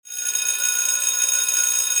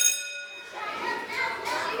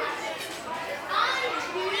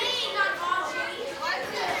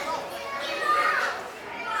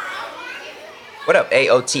What up,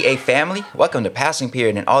 AOTA family? Welcome to Passing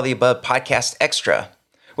Period and All the Above Podcast Extra.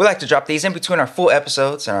 We like to drop these in between our full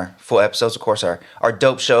episodes, and our full episodes, of course, are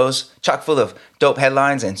dope shows, chock full of dope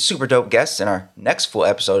headlines and super dope guests. And our next full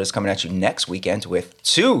episode is coming at you next weekend with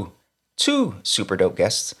two super dope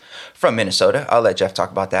guests from Minnesota. I'll let Jeff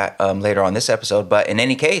talk about that later on this episode. But in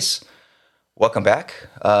any case, welcome back.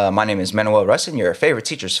 My name is Manuel Russin, your favorite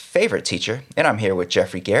teacher's favorite teacher, and I'm here with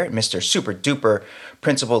Jeffrey Garrett, Mr. Super Duper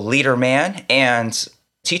Principal Leader Man, and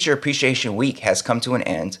Teacher Appreciation Week has come to an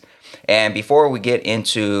end. And before we get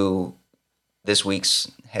into this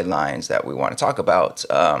week's headlines that we want to talk about,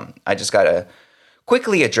 I just got to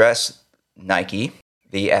quickly address Nike,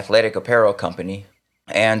 the athletic apparel company,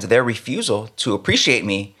 and their refusal to appreciate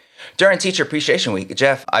me during Teacher Appreciation Week.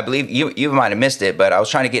 Jeff, I believe you might have missed it, but I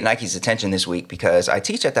was trying to get Nike's attention this week because I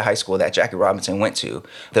teach at the high school that Jackie Robinson went to.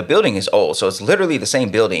 The building is old, so it's literally the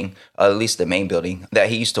same building, at least the main building, that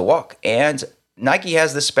he used to walk. And Nike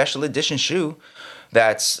has this special edition shoe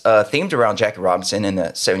that's themed around Jackie Robinson in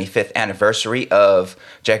the 75th anniversary of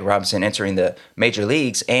Jackie Robinson entering the major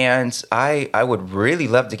leagues. And I would really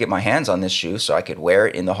love to get my hands on this shoe so I could wear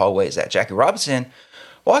it in the hallways that Jackie Robinson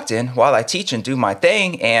walked in while I teach and do my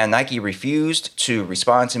thing, and Nike refused to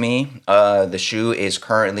respond to me. The shoe is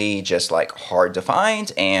currently just like hard to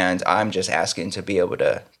find, and I'm just asking to be able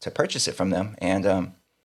to purchase it from them. And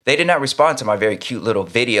they did not respond to my very cute little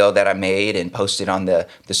video that I made and posted on the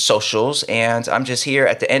socials. And I'm just here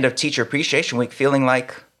at the end of Teacher Appreciation Week feeling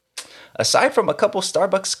like, aside from a couple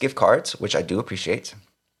Starbucks gift cards, which I do appreciate,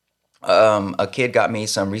 a kid got me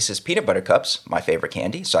some Reese's Peanut Butter Cups, my favorite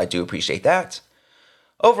candy, so I do appreciate that.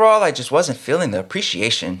 Overall, I just wasn't feeling the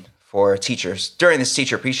appreciation for teachers during this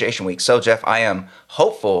Teacher Appreciation Week. So, Jeff, I am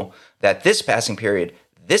hopeful that this passing period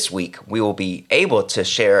this week, we will be able to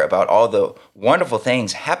share about all the wonderful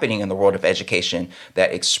things happening in the world of education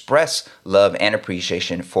that express love and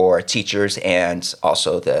appreciation for teachers and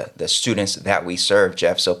also the students that we serve,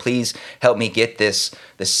 Jeff. So please help me get the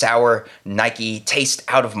sour Nike taste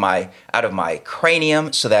out of my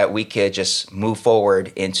cranium so that we could just move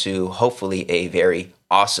forward into hopefully a very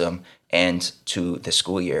awesome end to the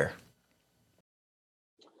school year.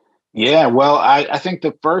 Yeah, well, I think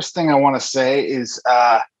the first thing I want to say is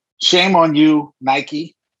shame on you,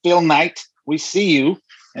 Nike. Phil Knight, we see you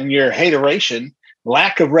and your hateration,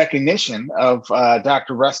 lack of recognition of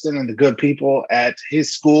Dr. Rustin and the good people at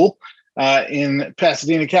his school in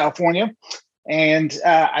Pasadena, California. And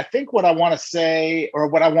I think what I want to say, or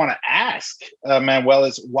what I want to ask, Manuel,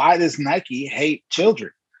 is why does Nike hate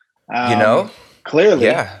children? Clearly,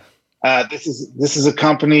 yeah. This is a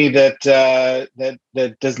company that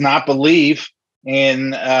does not believe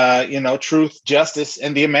in truth, justice,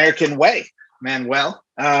 and the American way, Manuel.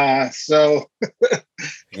 So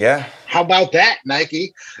yeah, how about that,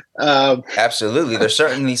 Nike? Absolutely, there's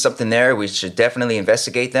certainly something there. We should definitely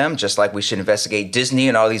investigate them, just like we should investigate Disney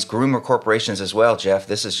and all these groomer corporations as well. Jeff,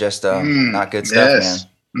 this is just not good stuff, yes.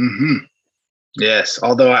 Man. Mm-hmm. Yes,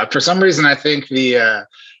 although for some reason I think the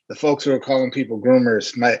folks who are calling people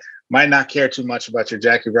groomers might not care too much about your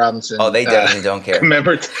Jackie Robinson. Oh, they definitely don't care.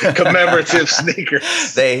 Commemorative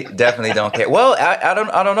sneakers. They definitely don't care. Well, I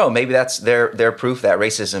don't know. Maybe that's their proof that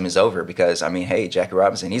racism is over. Because I mean, hey, Jackie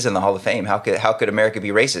Robinson, he's in the Hall of Fame. How could America be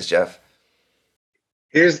racist, Jeff?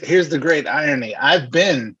 Here's the great irony. I've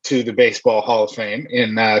been to the Baseball Hall of Fame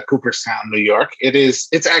in Cooperstown, New York.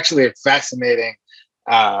 It's actually a fascinating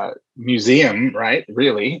museum, right?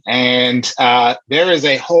 Really, and there is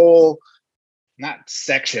a whole. Not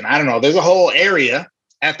section, I don't know. There's a whole area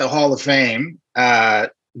at the Hall of Fame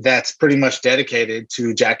that's pretty much dedicated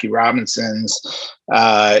to Jackie Robinson's,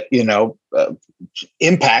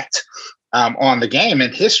 impact on the game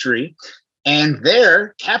and history. And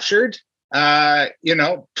there, captured,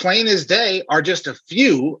 plain as day, are just a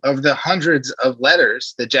few of the hundreds of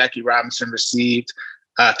letters that Jackie Robinson received,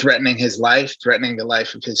 threatening his life, threatening the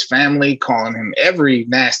life of his family, calling him every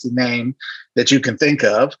nasty name that you can think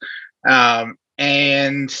of.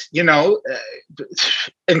 And,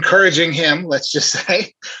 encouraging him, let's just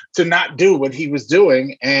say, to not do what he was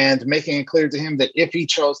doing and making it clear to him that if he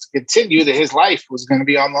chose to continue, that his life was going to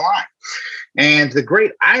be on the line. And the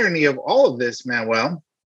great irony of all of this, Manuel,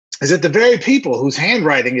 is that the very people whose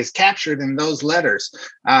handwriting is captured in those letters,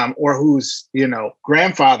 or whose,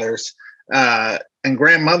 grandfathers and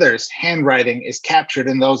grandmothers' handwriting is captured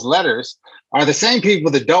in those letters, are the same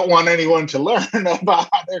people that don't want anyone to learn about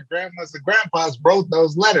how their grandmas and grandpas wrote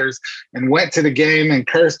those letters and went to the game and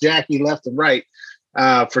cursed Jackie left and right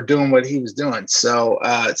for doing what he was doing. So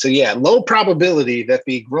yeah, low probability that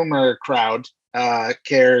the groomer crowd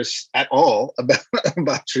cares at all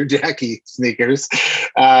about True Jackie sneakers,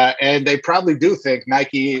 and they probably do think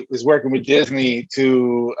Nike is working with Disney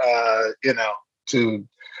to to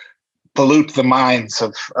pollute the minds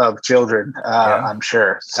of children. I'm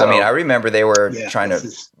sure. So, I mean, I remember they were trying to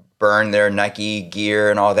is burn their Nike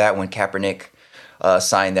gear and all that when Kaepernick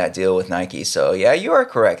signed that deal with Nike. So yeah, you are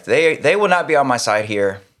correct. They will not be on my side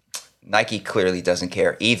here. Nike clearly doesn't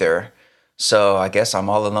care either. So I guess I'm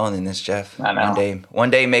all alone in this, Jeff. I know. One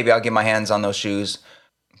day maybe I'll get my hands on those shoes.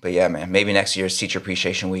 But yeah, man, maybe next year's Teacher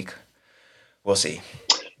Appreciation Week. We'll see.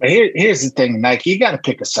 But here's the thing, Nike, you got to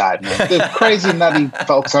pick a side, man. The crazy nutty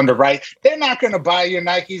folks on the right, they're not going to buy your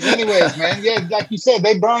Nikes anyways, man. Yeah, like you said,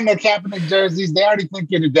 they burn their Kaepernick jerseys. They already think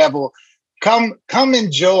you're the devil. Come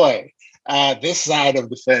enjoy this side of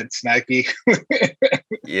the fence, Nike.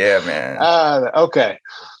 Yeah, man. Okay.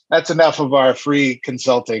 That's enough of our free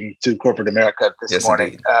consulting to corporate America this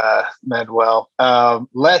morning, Manuel.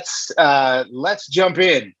 Let's jump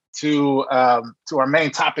in to our main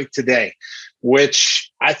topic today,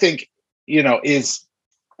 which I think is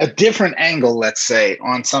a different angle, let's say,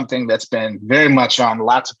 on something that's been very much on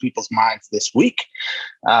lots of people's minds this week,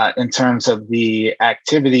 in terms of the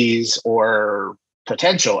activities or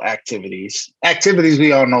potential activities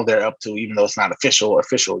we all know they're up to, even though it's not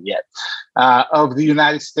official yet, of the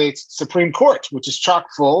United States Supreme Court, which is chock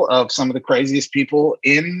full of some of the craziest people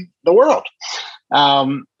in the world.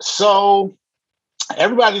 So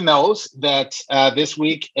everybody knows that this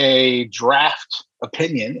week a draft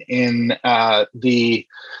opinion in the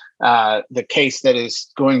case that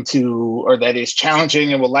is going to, or that is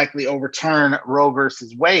challenging and will likely overturn Roe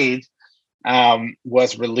versus Wade,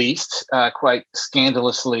 was released quite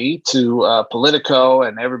scandalously to Politico,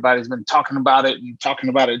 and everybody's been talking about it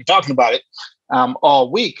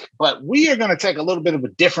all week. But we are going to take a little bit of a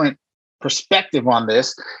different perspective on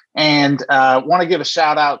this, and want to give a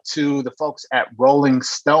shout out to the folks at Rolling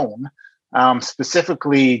Stone,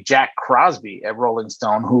 specifically Jack Crosby at Rolling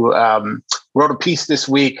Stone, who wrote a piece this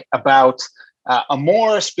week about a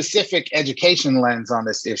more specific education lens on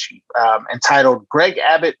this issue, entitled "Greg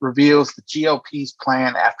Abbott Reveals the GOP's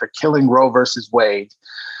Plan After Killing Roe versus Wade,"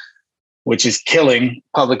 which is killing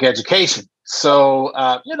public education. So,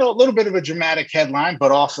 a little bit of a dramatic headline,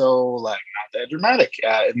 but also like not that dramatic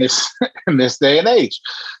in this day and age.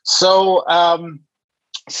 So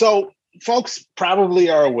folks probably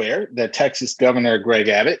are aware that Texas Governor Greg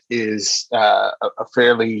Abbott is a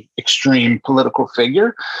fairly extreme political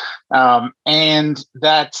figure, and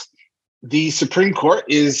that the Supreme Court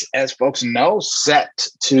is, as folks know, set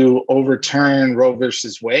to overturn Roe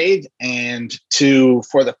versus Wade, and to,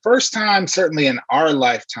 for the first time, certainly in our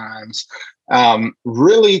lifetimes,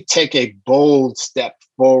 really take a bold step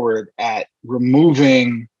forward at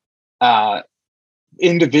removing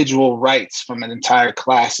individual rights from an entire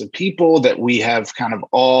class of people that we have kind of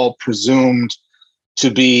all presumed to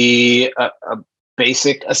be a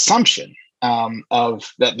basic assumption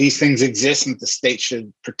of that these things exist and that the state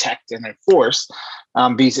should protect and enforce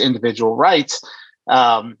these individual rights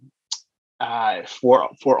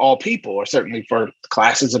for all people, or certainly for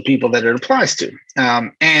classes of people that it applies to.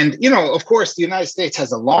 And, of course, the United States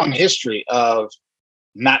has a long history of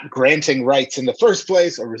not granting rights in the first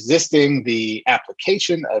place, or resisting the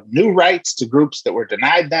application of new rights to groups that were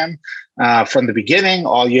denied them from the beginning.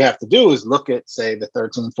 All you have to do is look at, say, the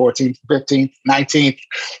 13th, 14th, 15th, 19th,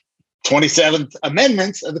 27th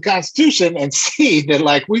amendments of the Constitution and see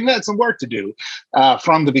that, we've had some work to do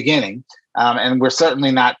from the beginning. And we're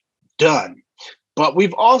certainly not done. But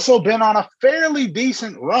we've also been on a fairly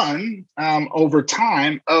decent run over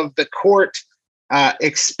time of the court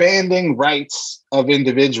expanding rights of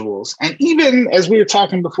individuals. And even as we were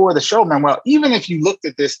talking before the show, Manuel, even if you looked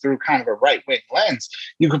at this through kind of a right-wing lens,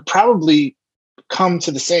 you could probably come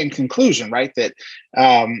to the same conclusion, right? That,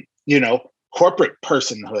 corporate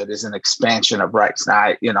personhood is an expansion of rights.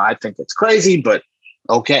 Now, I think it's crazy, but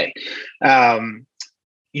okay.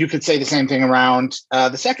 You could say the same thing around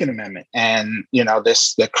the Second Amendment, and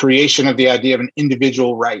the creation of the idea of an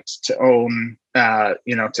individual right to own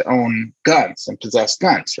guns and possess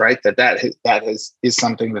guns, right? That is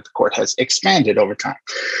something that the court has expanded over time,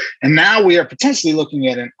 and now we are potentially looking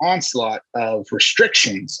at an onslaught of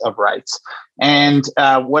restrictions of rights. And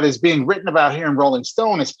what is being written about here in Rolling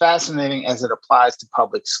Stone is fascinating as it applies to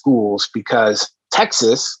public schools, because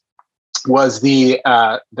Texas was the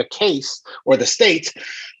case, or the state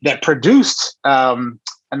that produced a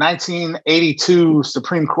 1982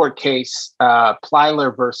 Supreme Court case,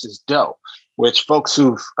 Plyler versus Doe, which folks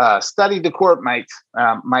who've studied the court might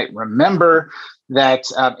remember that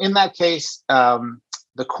in that case,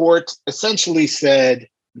 the court essentially said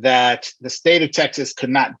that the state of Texas could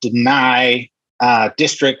not deny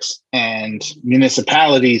districts and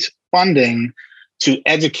municipalities funding to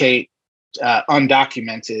educate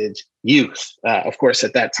undocumented youth. Of course,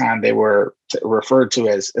 at that time, they were referred to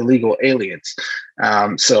as illegal aliens.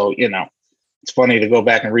 So, it's funny to go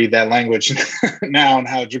back and read that language now and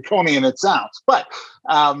how draconian it sounds. But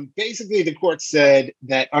basically, the court said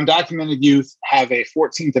that undocumented youth have a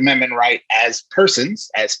 14th Amendment right as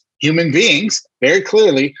persons, as human beings, very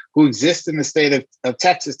clearly, who exist in the state of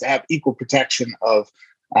Texas to have equal protection of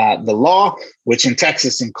the law, which in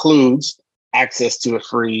Texas includes access to a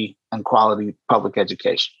free and quality public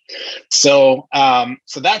education. So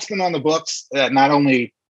that's been on the books, not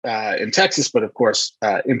only in Texas, but of course,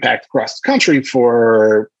 impact across the country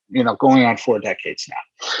for, going on 4 decades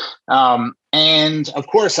now. And of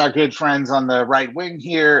course, our good friends on the right wing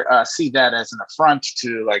here see that as an affront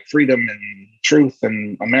to like freedom and truth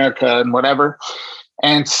and America and whatever.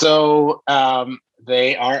 And so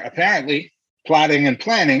they are apparently plotting and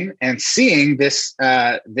planning and seeing this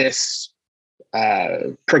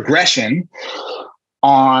progression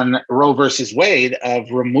on Roe versus Wade of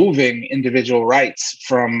removing individual rights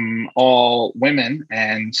from all women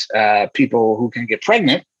and people who can get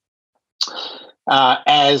pregnant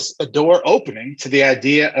as a door opening to the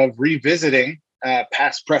idea of revisiting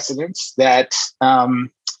past precedents that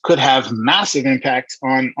could have massive impact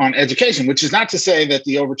on education, which is not to say that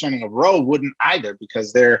the overturning of Roe wouldn't either,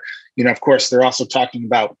 because they're, of course, they're also talking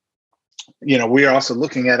about, we are also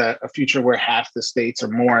looking at a future where half the states or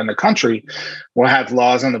more in the country will have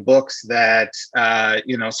laws on the books that,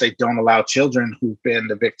 say don't allow children who've been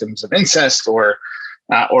the victims of incest or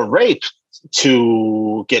rape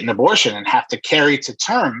to get an abortion and have to carry to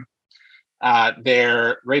term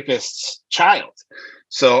their rapist's child.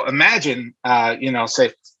 So imagine,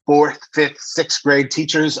 say 4th, 5th, 6th grade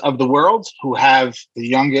teachers of the world who have the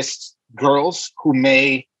youngest girls who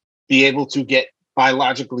may be able to get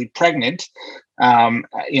biologically pregnant,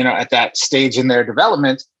 at that stage in their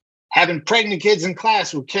development, having pregnant kids in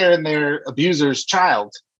class who carrying their abuser's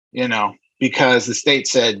child, because the state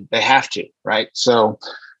said they have to, right? So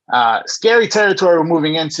scary territory we're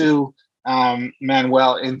moving into,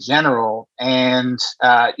 Manuel, in general. And,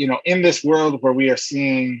 in this world where we are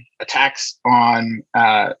seeing attacks on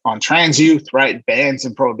trans youth, right? Bans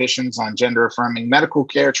and prohibitions on gender affirming medical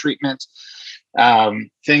care treatment,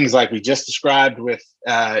 things like we just described with,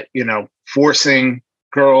 forcing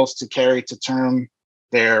girls to carry to term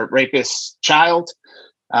their rapist's child,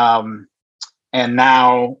 and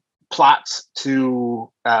now plots to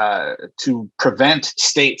prevent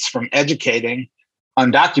states from educating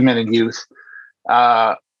undocumented youth.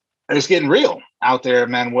 It's getting real out there,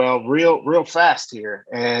 Manuel, real fast here,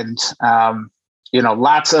 and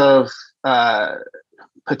lots of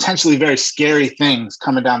potentially very scary things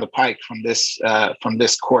coming down the pike from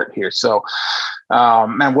this court here. So,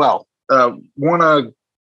 Manuel, want to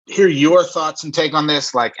hear your thoughts and take on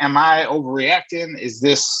this. Like, am I overreacting? Is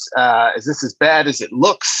this as bad as it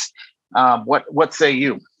looks? What say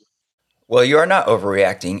you? Well, you are not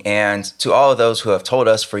overreacting. And to all of those who have told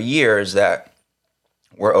us for years that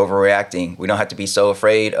we're overreacting, we don't have to be so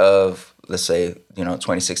afraid of, let's say,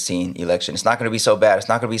 2016 election. It's not going to be so bad. It's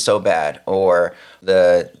not going to be so bad. Or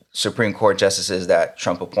the Supreme Court justices that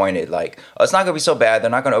Trump appointed, like, oh, it's not going to be so bad. They're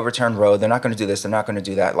not going to overturn Roe. They're not going to do this. They're not going to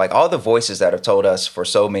do that. Like, all the voices that have told us for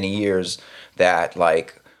so many years that,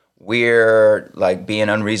 like, we're like being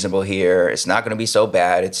unreasonable here. It's not going to be so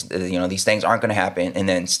bad. It's, these things aren't going to happen. And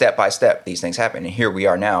then step by step, these things happen. And here we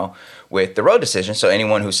are now with the Roe decision. So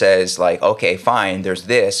anyone who says like, okay, fine, there's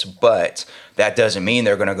this, but that doesn't mean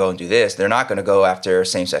they're going to go and do this. They're not going to go after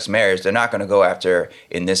same-sex marriage. They're not going to go after,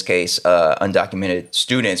 in this case, undocumented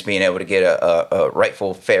students being able to get a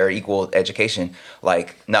rightful, fair, equal education.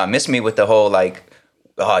 Like, nah, miss me with the whole like,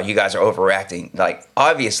 oh, you guys are overreacting. Like,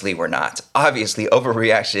 obviously we're not. Obviously,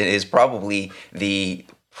 overreaction is probably the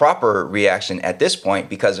proper reaction at this point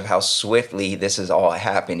because of how swiftly this is all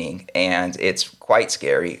happening. And it's quite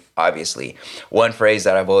scary, obviously. One phrase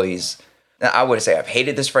that I wouldn't say I've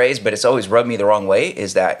hated this phrase, but it's always rubbed me the wrong way,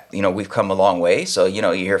 is that, we've come a long way. So, you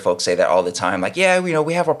hear folks say that all the time, like, yeah,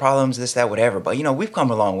 we have our problems, this, that, whatever, but, we've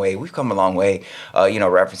come a long way. We've come a long way,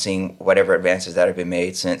 referencing whatever advances that have been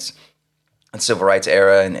made since the civil rights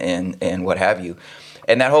era and what have you.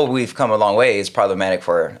 And that whole we've come a long way is problematic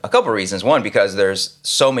for a couple of reasons. One, because there's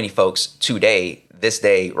so many folks today this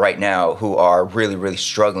day right now who are really, really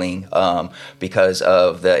struggling because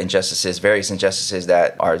of the various injustices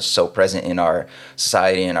that are so present in our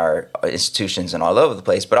society and our institutions and all over the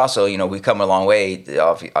place. But also, we've come a long way.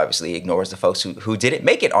 Obviously ignores the folks who didn't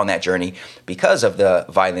make it on that journey because of the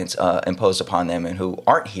violence imposed upon them and who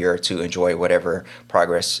aren't here to enjoy whatever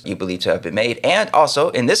progress you believe to have been made. And also,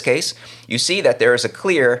 in this case, you see that there is a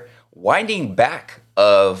clear winding back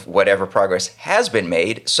of whatever progress has been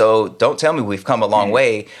made. So don't tell me we've come a long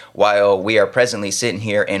way while we are presently sitting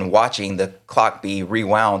here and watching the clock be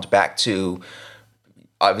rewound back to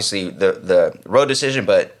obviously the Roe decision,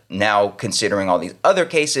 but now considering all these other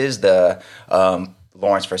cases, the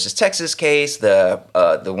Lawrence versus Texas case, the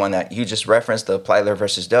one that you just referenced, the Plyler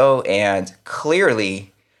versus Doe, and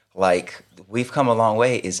clearly, like, we've come a long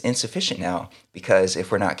way is insufficient now, because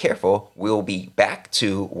if we're not careful, we'll be back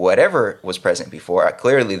to whatever was present before.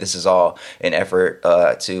 Clearly, this is all an effort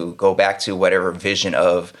to go back to whatever vision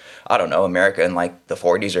of, I don't know, America in like the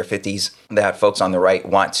 40s or 50s that folks on the right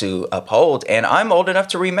want to uphold. And I'm old enough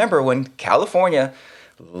to remember when California,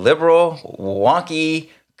 liberal, wonky,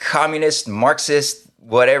 communist, Marxist,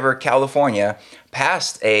 whatever California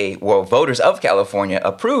voters of California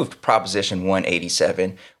approved Proposition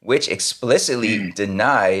 187, which explicitly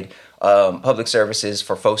denied public services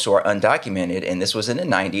for folks who are undocumented. And this was in the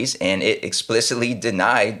 90s, and it explicitly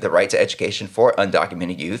denied the right to education for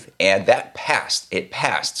undocumented youth. And that passed. It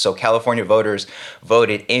passed. So California voters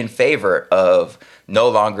voted in favor of no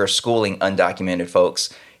longer schooling undocumented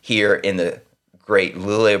folks here in the great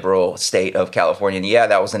liberal state of California. And yeah,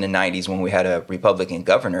 that was in the 90s when we had a Republican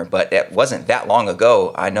governor, but it wasn't that long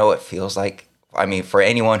ago. I know it feels like, for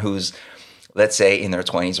anyone who's, let's say, in their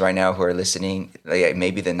 20s right now who are listening,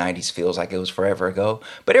 maybe the 90s feels like it was forever ago,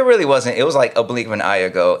 but it really wasn't. It was like a blink of an eye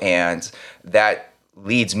ago. And that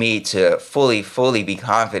leads me to fully be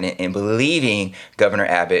confident in believing Governor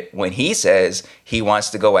Abbott when he says he wants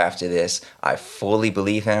to go after this. I fully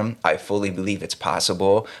believe him. I fully believe it's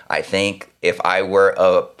possible. I think if I were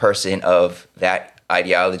a person of that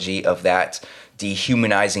ideology, of that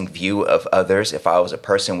dehumanizing view of others, if I was a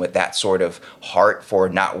person with that sort of heart for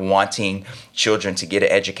not wanting children to get an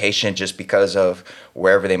education just because of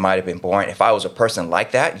wherever they might have been born, if I was a person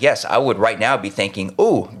like that, yes, I would right now be thinking,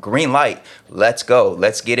 ooh, green light, let's go.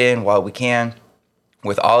 Let's get in while we can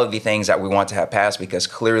with all of the things that we want to have passed, because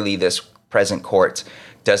clearly this present court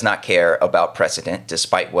does not care about precedent,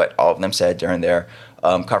 despite what all of them said during their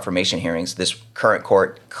confirmation hearings. This current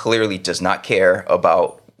court clearly does not care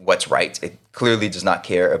about what's right. It clearly does not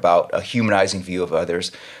care about a humanizing view of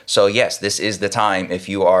others. So yes, this is the time, if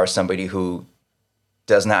you are somebody who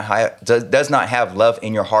does not have love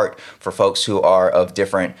in your heart for folks who are of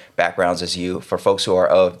different backgrounds as you, for folks who are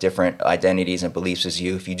of different identities and beliefs as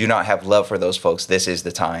you, if you do not have love for those folks, this is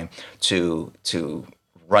the time to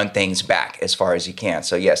run things back as far as you can.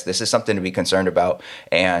 So yes, this is something to be concerned about.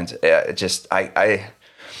 And I just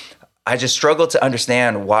struggle to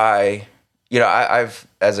understand why. I've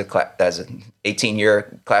as an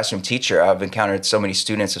 18-year classroom teacher, I've encountered so many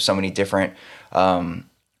students of so many different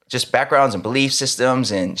just backgrounds and belief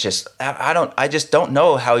systems, and just I just don't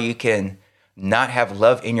know how you can not have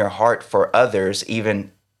love in your heart for others,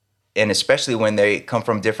 even and especially when they come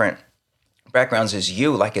from different backgrounds as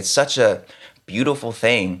you. Like, it's such a beautiful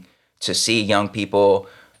thing to see young people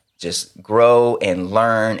just grow and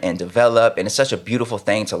learn and develop. And it's such a beautiful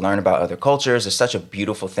thing to learn about other cultures. It's such a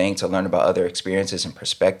beautiful thing to learn about other experiences and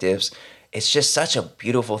perspectives. It's just such a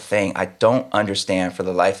beautiful thing. I don't understand for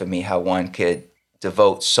the life of me how one could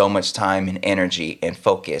devote so much time and energy and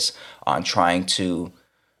focus on trying to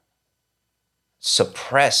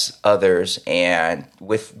suppress others and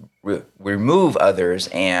remove others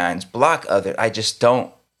and block others. I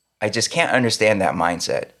just can't understand that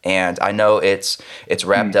mindset. And I know it's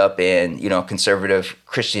wrapped up in, conservative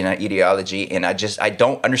Christian ideology. And I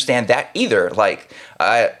don't understand that either. Like,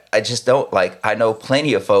 I just don't, like, I know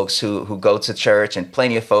plenty of folks who go to church and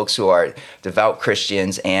plenty of folks who are devout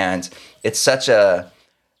Christians. And it's such the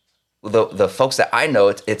folks that I know,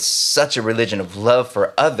 it's such a religion of love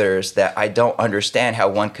for others that I don't understand how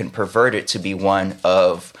one can pervert it to be one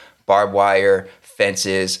of barbed wire,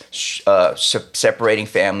 fences, separating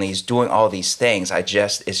families, doing all these things.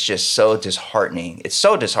 It's just so disheartening. It's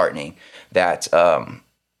so disheartening that,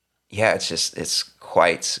 it's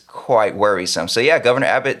quite worrisome. So yeah, Governor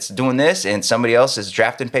Abbott's doing this, and somebody else is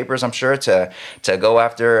drafting papers, I'm sure, to go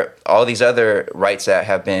after all these other rights that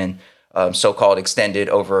have been so-called extended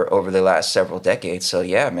over the last several decades. So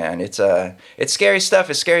yeah, man, it's scary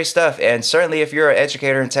stuff. It's scary stuff. And certainly if you're an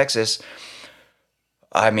educator in Texas,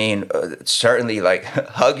 I mean, certainly, like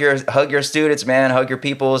hug your students, man, hug your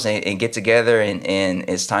peoples, and get together. And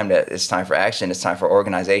it's time for action. It's time for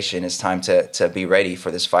organization. It's time to be ready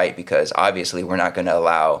for this fight, because obviously we're not going to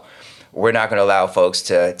allow folks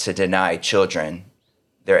to deny children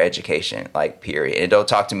their education, like, period. And don't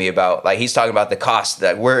talk to me about, like, he's talking about the cost,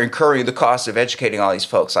 that we're incurring the cost of educating all these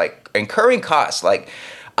folks, like incurring costs. Like,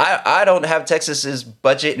 I don't have Texas's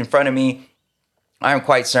budget in front of me. I am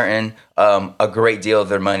quite certain a great deal of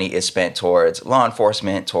their money is spent towards law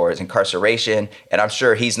enforcement, towards incarceration, and I'm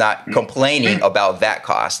sure he's not complaining about that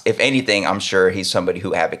cost. If anything, I'm sure he's somebody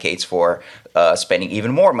who advocates for spending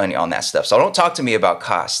even more money on that stuff. So don't talk to me about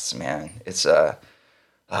costs, man. It's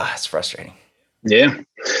frustrating. Yeah.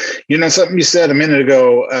 You know, something you said a minute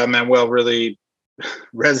ago, Manuel, really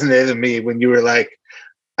resonated with me when you were like,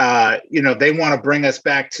 they want to bring us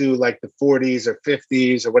back to like the 40s or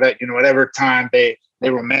 50s or whatever, whatever time they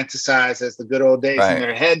romanticize as the good old days in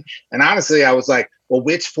their head. And honestly, I was like, well,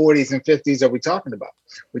 which 40s and 50s are we talking about?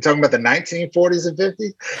 We're talking about the 1940s and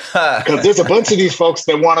 50s? Because there's a bunch of these folks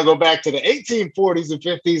that want to go back to the 1840s and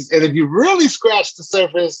 50s. And if you really scratch the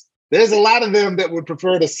surface, there's a lot of them that would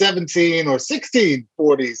prefer the 17 or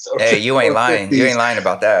 1640s. Hey, you ain't lying. 50s, you ain't lying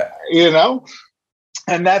about that.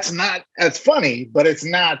 And that's funny, but it's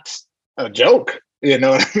not a joke. You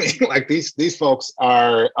know what I mean? Like these folks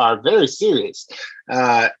are very serious.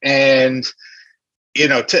 And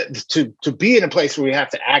to be in a place where we have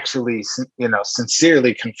to actually,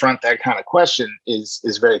 sincerely confront that kind of question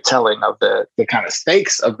is very telling of the kind of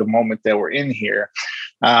stakes of the moment that we're in here.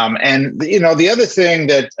 And the other thing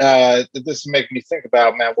that this made me think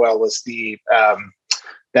about, Manuel, was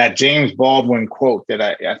that James Baldwin quote that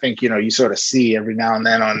I think, you sort of see every now and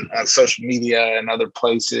then on social media and other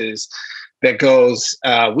places, that goes,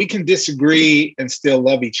 we can disagree and still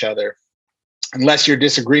love each other unless your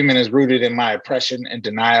disagreement is rooted in my oppression and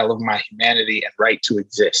denial of my humanity and right to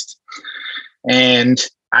exist. And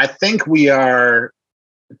I think we are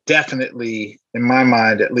definitely, in my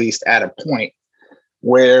mind at least, at a point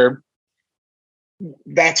where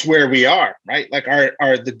that's where we are, right? Like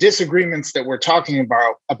are the disagreements that we're talking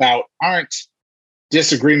about aren't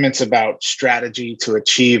disagreements about strategy to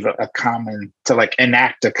achieve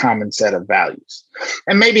enact a common set of values.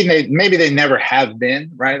 And maybe they never have been,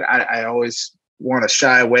 right? I always want to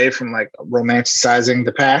shy away from like romanticizing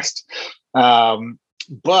the past.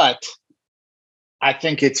 But I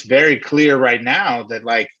think it's very clear right now that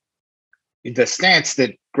like the stance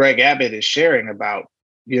that Greg Abbott is sharing about,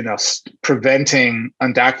 preventing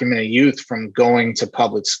undocumented youth from going to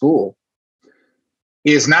public school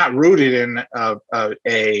is not rooted in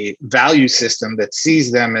a value system that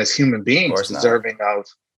sees them as human beings deserving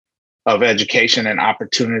of education and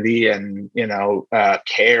opportunity and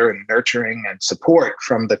care and nurturing and support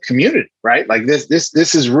from the community, right? Like this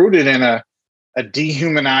is rooted in a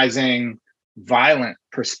dehumanizing, violent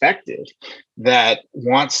perspective that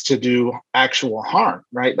wants to do actual harm,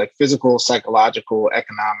 right? Like physical, psychological,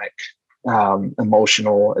 economic,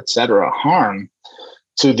 emotional, etc. harm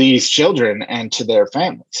to these children and to their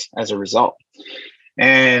families as a result.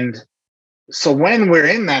 And so when we're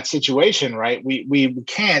in that situation, right, we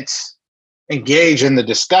can't engage in the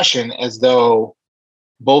discussion as though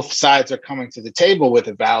both sides are coming to the table with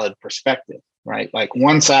a valid perspective, right? Like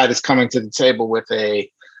one side is coming to the table with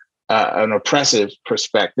an oppressive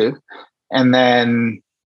perspective, and then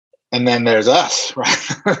there's us, right?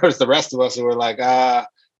 There's the rest of us who are like,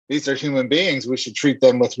 these are human beings. We should treat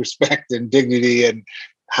them with respect and dignity and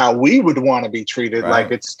how we would want to be treated. Right.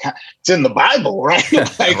 Like it's in the Bible, right?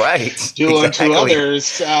 Like, right. Do unto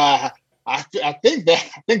others. I think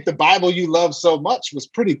the Bible you love so much was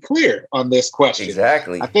pretty clear on this question.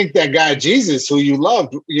 Exactly. I think that guy Jesus, who you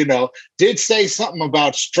loved, did say something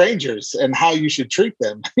about strangers and how you should treat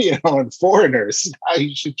them, and foreigners, how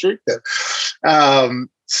you should treat them.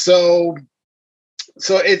 So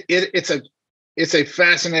it's a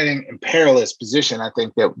fascinating and perilous position, I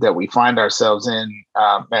think, that we find ourselves in,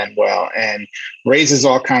 Manuel, and raises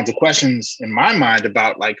all kinds of questions in my mind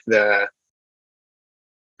about like the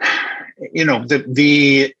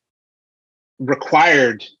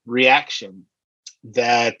required reaction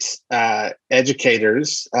that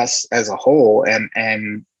educators, us as a whole,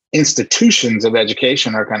 and institutions of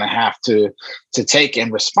education are going to have to take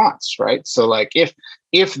in response, right? So, like, if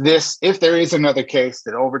there is another case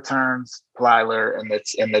that overturns Plyler and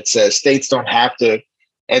that says states don't have to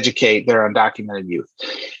educate their undocumented youth,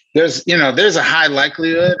 there's a high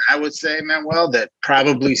likelihood, I would say, Manuel, that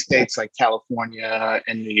probably states like California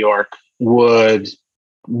and New York would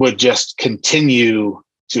just continue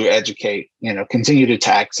to educate, continue to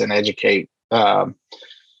tax and educate their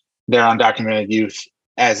undocumented youth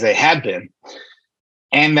as they had been.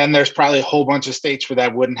 And then there's probably a whole bunch of states where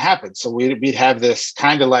that wouldn't happen. So we'd have this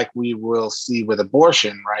kind of like we will see with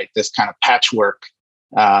abortion, right? This kind of patchwork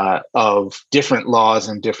of different laws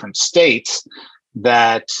in different states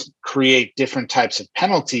that create different types of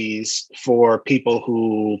penalties for people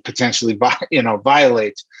who potentially,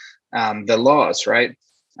 violate the laws, right?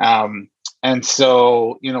 And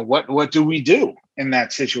so, what do we do in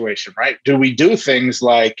that situation, right? Do we do things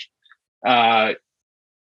like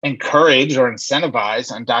encourage or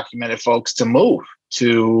incentivize undocumented folks to move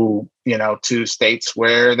to states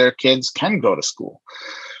where their kids can go to school?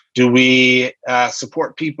 Do we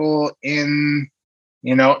support people in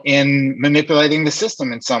manipulating the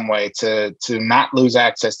system in some way to not lose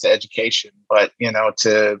access to education, but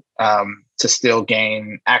to still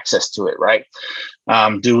gain access to it, right?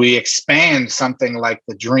 Do we expand something like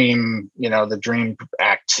the DREAM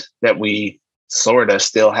Act that we sort of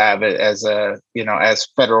still have it as as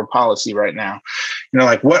federal policy right now?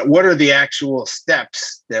 What are the actual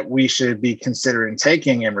steps that we should be considering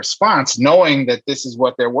taking in response, knowing that this is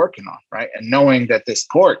what they're working on, right? And knowing that this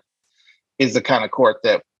court is the kind of court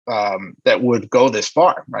that that would go this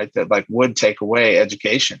far, right? That would take away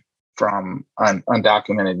education from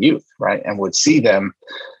undocumented youth, right? And would see them,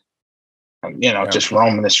 just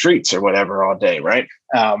roaming the streets or whatever all day, right?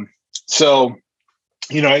 So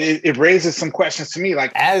it raises some questions to me,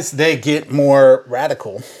 like as they get more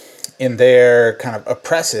radical in their kind of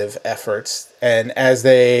oppressive efforts, and as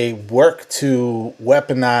they work to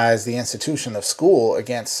weaponize the institution of school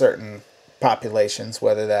against certain populations,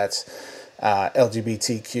 whether that's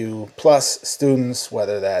LGBTQ plus students,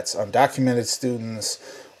 whether that's undocumented students,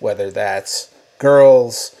 whether that's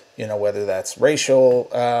girls, whether that's racial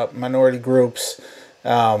minority groups.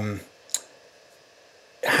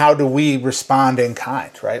 How do we respond in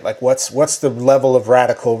kind, right? Like what's the level of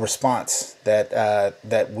radical response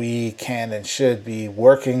that we can and should be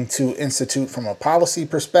working to institute from a policy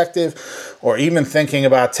perspective, or even thinking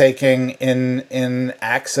about taking in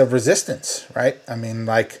acts of resistance, right? I mean,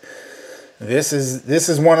 like this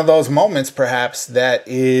is one of those moments perhaps that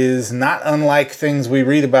is not unlike things we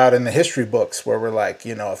read about in the history books, where we're like,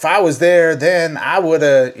 if I was there, then I would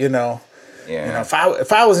have,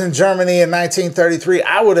 if I was in Germany in 1933,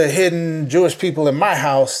 I would have hidden Jewish people in my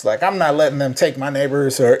house. Like, I'm not letting them take my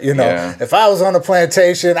neighbors, or, if I was on a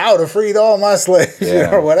plantation, I would have freed all my slaves,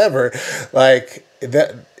 or whatever. Like,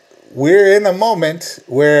 that we're in a moment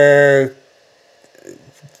where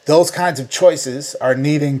those kinds of choices are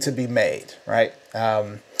needing to be made, right?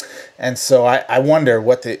 And so I wonder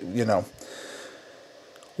what the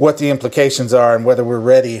implications are, and whether we're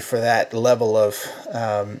ready for that level of,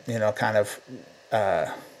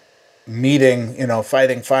 meeting,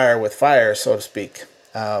 fighting fire with fire, so to speak,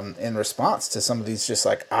 in response to some of these just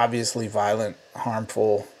like obviously violent,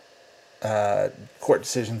 harmful court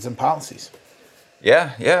decisions and policies.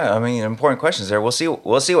 Yeah. I mean, important questions there. We'll see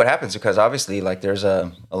what happens, because obviously, like, there's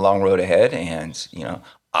a long road ahead, and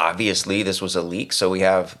obviously this was a leak, so we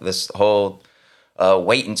have this whole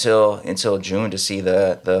wait until June to see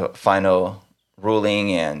the final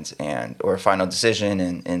ruling or final decision,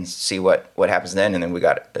 and see what happens then. And then we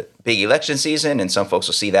got a big election season, and some folks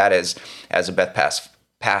will see that as a best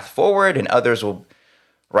path forward, and others will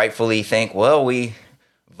rightfully think, well, we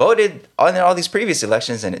voted on all these previous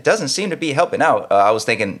elections and it doesn't seem to be helping out. I was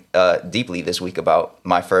thinking deeply this week about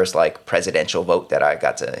my first presidential vote that I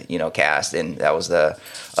got to cast, and that was the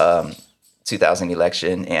 2000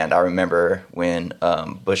 election. And I remember when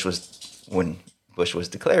Bush was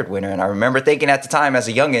declared winner, and I remember thinking at the time as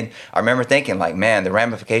a youngin', like, man, the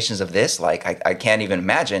ramifications of this, I can't even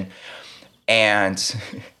imagine. And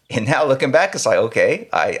now looking back, it's like, okay,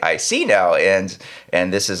 I see now, and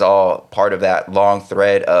this is all part of that long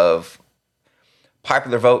thread of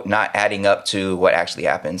popular vote not adding up to what actually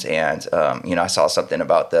happens. And I saw something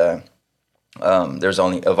about there's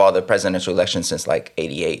only, of all the presidential elections since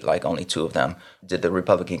 88, only 2 of them did the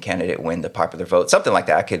Republican candidate win the popular vote, something like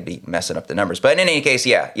that. I could be messing up the numbers, but in any case,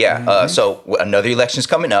 yeah. Mm-hmm. So another election's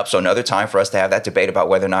coming up, so another time for us to have that debate about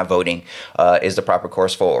whether or not voting is the proper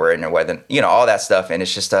course forward, and whether all that stuff. And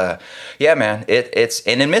it's just man, it's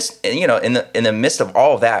in the midst of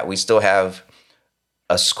all of that, we still have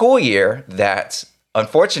a school year that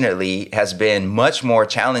unfortunately has been much more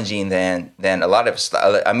challenging than a lot of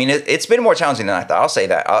I mean, it's been more challenging than I thought. I'll say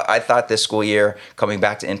that. I thought this school year, coming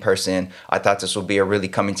back to in person, I thought this would be a really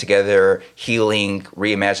coming together, healing,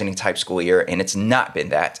 reimagining type school year, and it's not been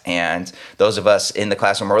that. And those of us in the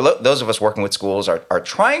classroom, or those of us working with schools, are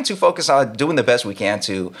trying to focus on doing the best we can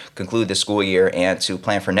to conclude the school year and to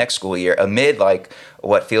plan for next school year amid like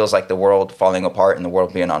what feels like the world falling apart and the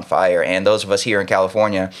world being on fire. And those of us here in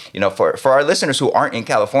California, for our listeners who aren't in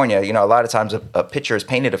California, a lot of times a picture is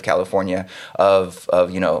painted of California of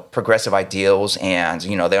progressive ideals, and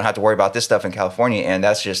they don't have to worry about this stuff in California, and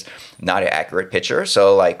that's just not an accurate picture.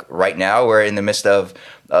 So like right now we're in the midst of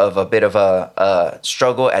a bit of a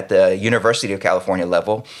struggle at the University of California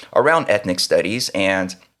level around ethnic studies,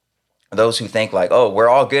 and those who think like, oh, we're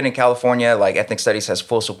all good in California, like ethnic studies has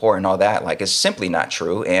full support and all that, like it's simply not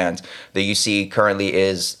true. And the UC currently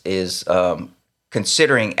is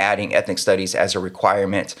considering adding ethnic studies as a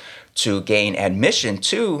requirement to gain admission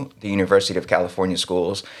to the University of California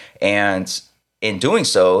schools. And in doing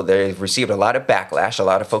so, they've received a lot of backlash, a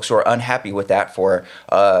lot of folks who are unhappy with that for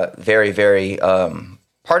very, very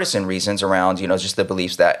partisan reasons around, just the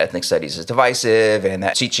beliefs that ethnic studies is divisive, and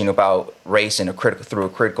that teaching about race through a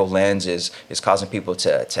critical lens is causing people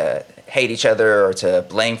to hate each other or to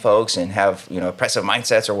blame folks and have, oppressive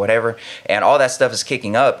mindsets or whatever. And all that stuff is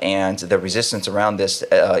kicking up, and the resistance around this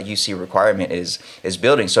UC requirement is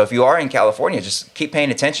building. So if you are in California, just keep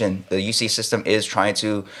paying attention. The UC system is trying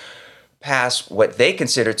to pass what they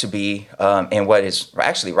consider to be, and what is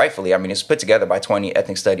actually rightfully, it's put together by 20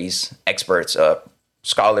 ethnic studies experts,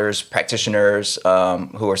 scholars, practitioners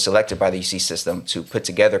who are selected by the UC system to put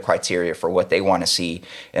together criteria for what they want to see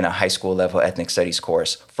in a high school level ethnic studies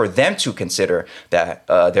course, for them to consider that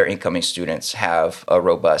their incoming students have a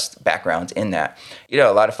robust background in that.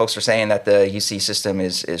 A lot of folks are saying that the UC system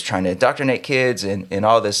is trying to indoctrinate kids and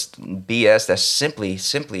all this BS. That's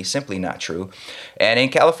simply not true. And in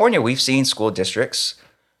California, we've seen school districts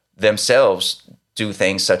themselves do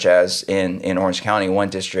things such as in Orange County, one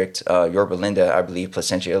district, Yorba Linda, I believe,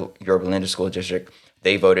 Placentia Yorba Linda School District,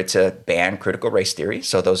 they voted to ban critical race theory.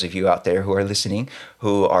 So those of you out there who are listening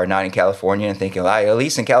who are not in California and thinking, like, at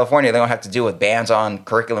least in California, they don't have to deal with bans on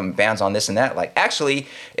curriculum, bans on this and that. Like, actually,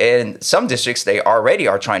 in some districts, they already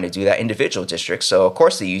are trying to do that, individual districts. So, of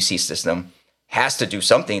course, the UC system has to do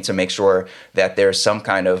something to make sure that there's some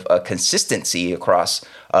kind of consistency across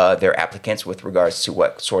their applicants with regards to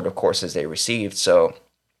what sort of courses they received. So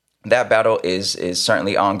that battle is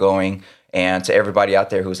certainly ongoing. And to everybody out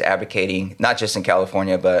there who's advocating, not just in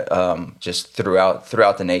California, but just throughout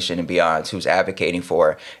the nation and beyond, who's advocating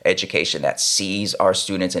for education that sees our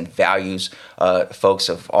students and values folks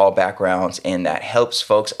of all backgrounds, and that helps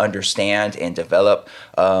folks understand and develop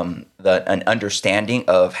an understanding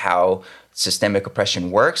of how systemic oppression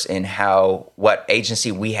works and what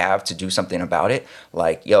agency we have to do something about it.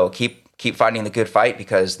 Like, keep fighting the good fight,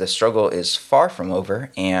 because the struggle is far from over,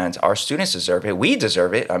 and our students deserve it. We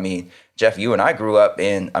deserve it. Jeff, you and I grew up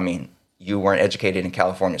you weren't educated in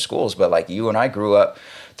California schools, but like you and I grew up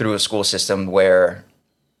through a school system where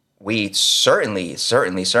we certainly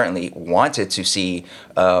wanted to see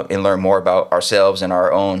and learn more about ourselves and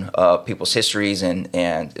our own people's histories, and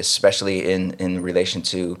especially in relation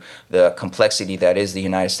to the complexity that is the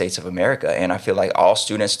United States of America. And I feel like all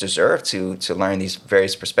students deserve to learn these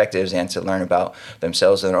various perspectives and to learn about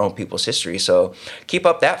themselves and their own people's history. So keep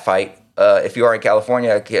up that fight. If you are in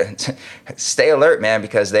California, stay alert, man,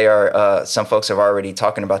 because they are. Some folks have already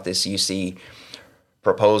talking about this UC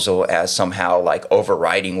proposal as somehow like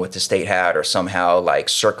overriding what the state had, or somehow like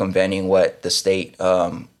circumventing what the state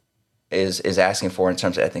is asking for in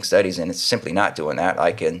terms of ethnic studies, and it's simply not doing that.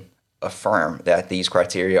 I can affirm that these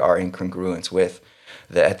criteria are in congruence with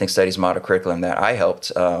the ethnic studies model curriculum that I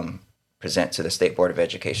helped present to the State Board of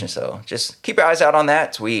Education. So just keep your eyes out on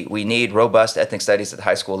that. We need robust ethnic studies at the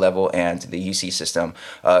high school level, and the UC system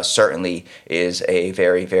certainly is a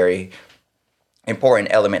very, very important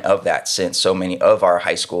element of that, since so many of our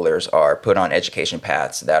high schoolers are put on education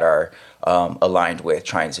paths that are aligned with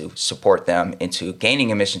trying to support them into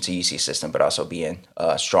gaining admission to UC system, but also being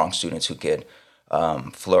strong students who could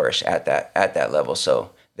flourish at that level.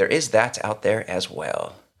 So there is that out there as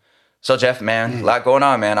well. So Jeff, man, a lot going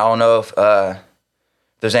on, man. I don't know if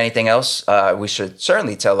there's anything else we should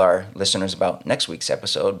certainly tell our listeners about next week's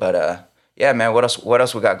episode, but yeah, man, what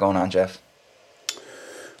else we got going on, Jeff?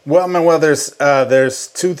 Well, man, there's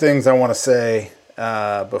two things I want to say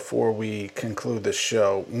before we conclude the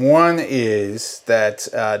show. One is that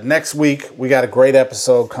next week we got a great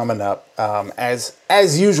episode coming up. As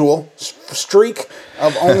usual, streak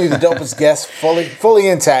of only the dopest guests fully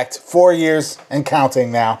intact. 4 years and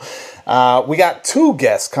counting now. We got 2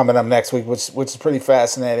 guests coming up next week, which is pretty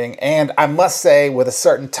fascinating. And I must say, with a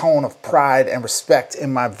certain tone of pride and respect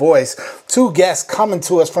in my voice, 2 guests coming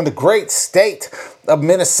to us from the great state of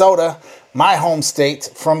Minnesota, my home state,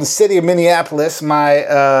 from the city of Minneapolis,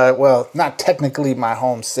 well, not technically my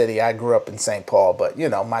home city. I grew up in St. Paul, but,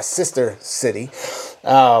 my sister city,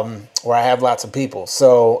 where I have lots of people.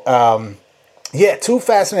 So, 2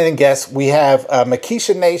 fascinating guests. We have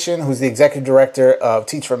Makisha Nation, who's the executive director of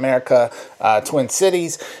Teach for America Twin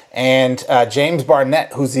Cities, and James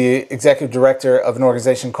Barnett, who's the executive director of an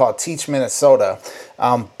organization called Teach Minnesota,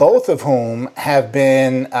 both of whom have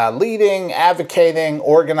been leading, advocating,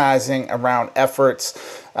 organizing around efforts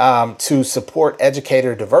to support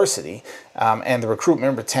educator diversity and the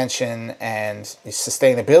recruitment, retention, and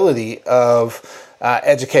sustainability of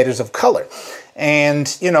educators of color. And,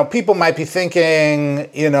 people might be thinking,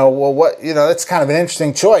 that's kind of an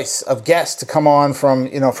interesting choice of guests to come on from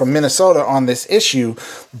Minnesota on this issue.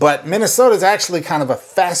 But Minnesota is actually kind of a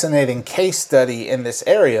fascinating case study in this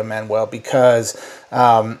area, Manuel, because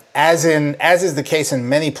as is the case in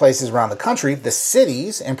many places around the country, the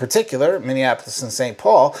cities in particular, Minneapolis and St.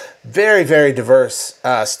 Paul, very, very diverse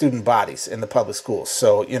student bodies in the public schools.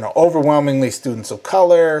 So, overwhelmingly students of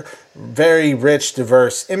color, very rich,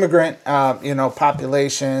 diverse immigrant,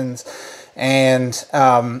 populations, and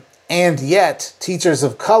yet teachers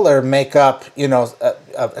of color make up,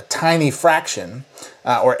 a tiny fraction,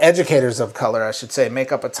 or educators of color, I should say,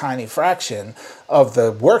 make up a tiny fraction of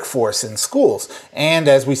the workforce in schools. And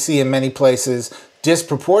as we see in many places,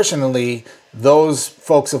 disproportionately, those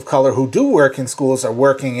folks of color who do work in schools are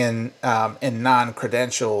working in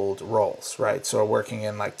non-credentialed roles, right? So are working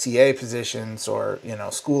in like TA positions or,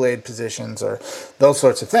 school aid positions or those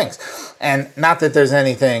sorts of things. And not that there's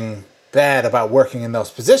anything bad about working in those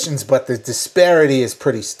positions, but the disparity is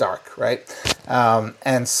pretty stark, right?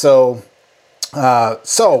 So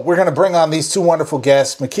we're going to bring on these 2 wonderful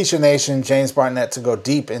guests, Makisha Nation, James Barnett, to go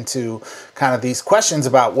deep into kind of these questions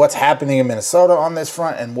about what's happening in Minnesota on this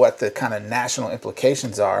front and what the kind of national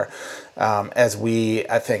implications are as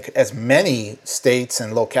many states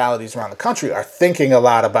and localities around the country are thinking a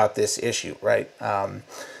lot about this issue, right?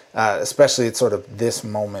 Especially at sort of this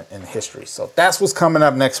moment in history. So that's what's coming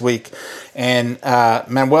up next week. And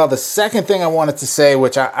Manuel, the second thing I wanted to say,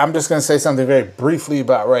 which I'm just going to say something very briefly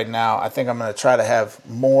about right now. I think I'm going to try to have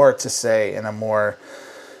more to say in a more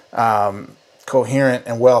coherent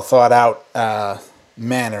and well thought out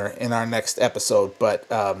manner in our next episode.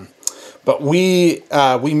 But we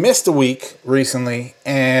missed a week recently,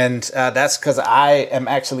 and that's because I am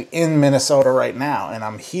actually in Minnesota right now, and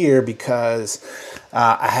I'm here because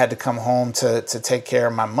I had to come home to take care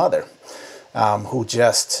of my mother, who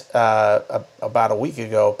just about a week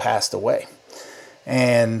ago passed away.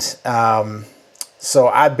 And so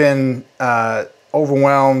I've been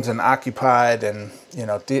overwhelmed and occupied and,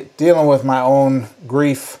 dealing with my own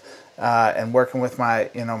grief and working with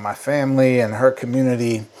my family and her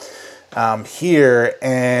community here.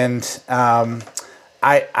 And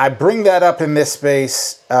I bring that up in this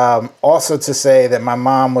space also to say that my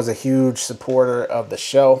mom was a huge supporter of the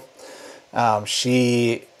show.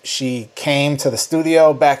 She came to the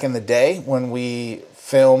studio back in the day when we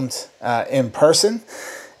filmed in person,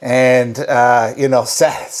 and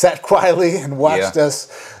sat quietly and watched us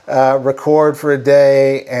record for a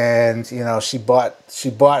day. And she bought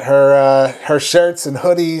her shirts and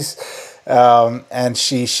hoodies. And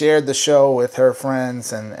she shared the show with her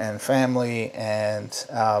friends and family. And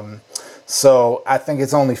so I think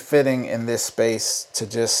it's only fitting in this space to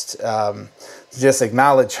just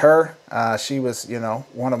acknowledge her. She was,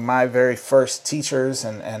 one of my very first teachers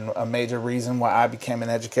and a major reason why I became an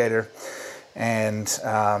educator. And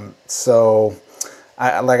so,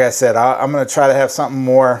 like I said, I'm going to try to have something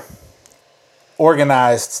more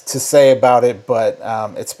organized to say about it, but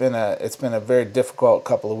it's been a very difficult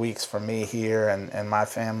couple of weeks for me here and my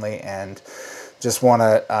family, and just want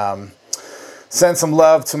to send some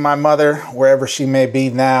love to my mother wherever she may be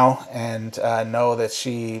now, and know that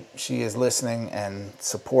she is listening and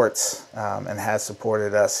supports and has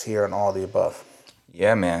supported us here on All the Above.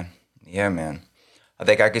 Yeah, man. I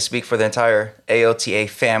think I can speak for the entire AOTA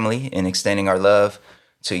family in extending our love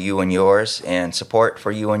to you and yours, and support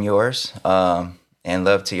for you and yours, and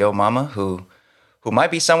love to your mama who who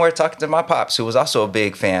might be somewhere talking to my pops, who was also a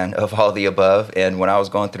big fan of All the Above. And when I was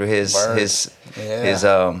going through his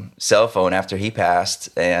cell phone after he passed,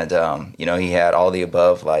 and he had All the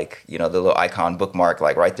Above, like, the little icon bookmark,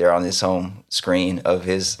 like right there on his home screen of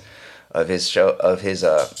his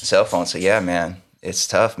cell phone. So yeah, man, it's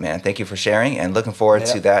tough, man. Thank you for sharing, and looking forward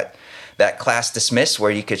to that class dismissed,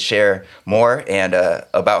 where you could share more and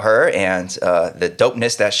about her and the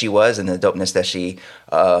dopeness that she was and the dopeness that she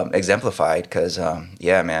exemplified. Because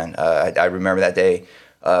man, I remember that day,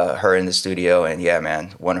 her in the studio, and yeah,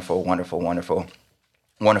 man, wonderful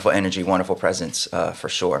energy, wonderful presence, for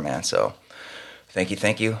sure, man. So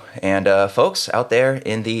thank you, and folks out there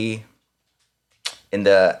in the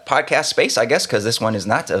podcast space, I guess, because this one is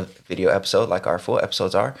not a video episode like our full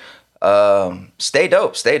episodes are. Stay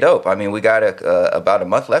dope. I mean, we got about a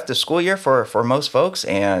month left of school year for most folks,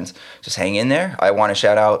 and just hang in there. I want to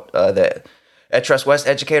shout out the EdTrust West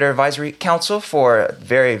Educator Advisory Council for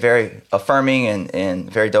very, very affirming and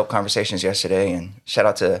very dope conversations yesterday. And shout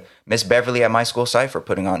out to Miss Beverly at my school site for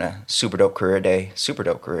putting on a super dope career day.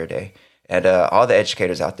 And all the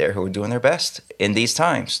educators out there who are doing their best in these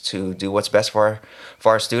times to do what's best for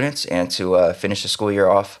our students, and to finish the school year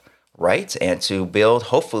off right, and to build,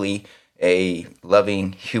 hopefully, a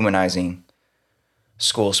loving, humanizing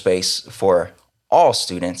school space for all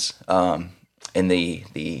students in the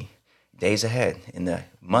days ahead, in the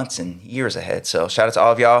months and years ahead. So shout out to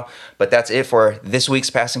all of y'all. But that's it for this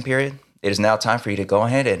week's passing period. It is now time for you to go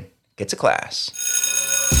ahead and get to class.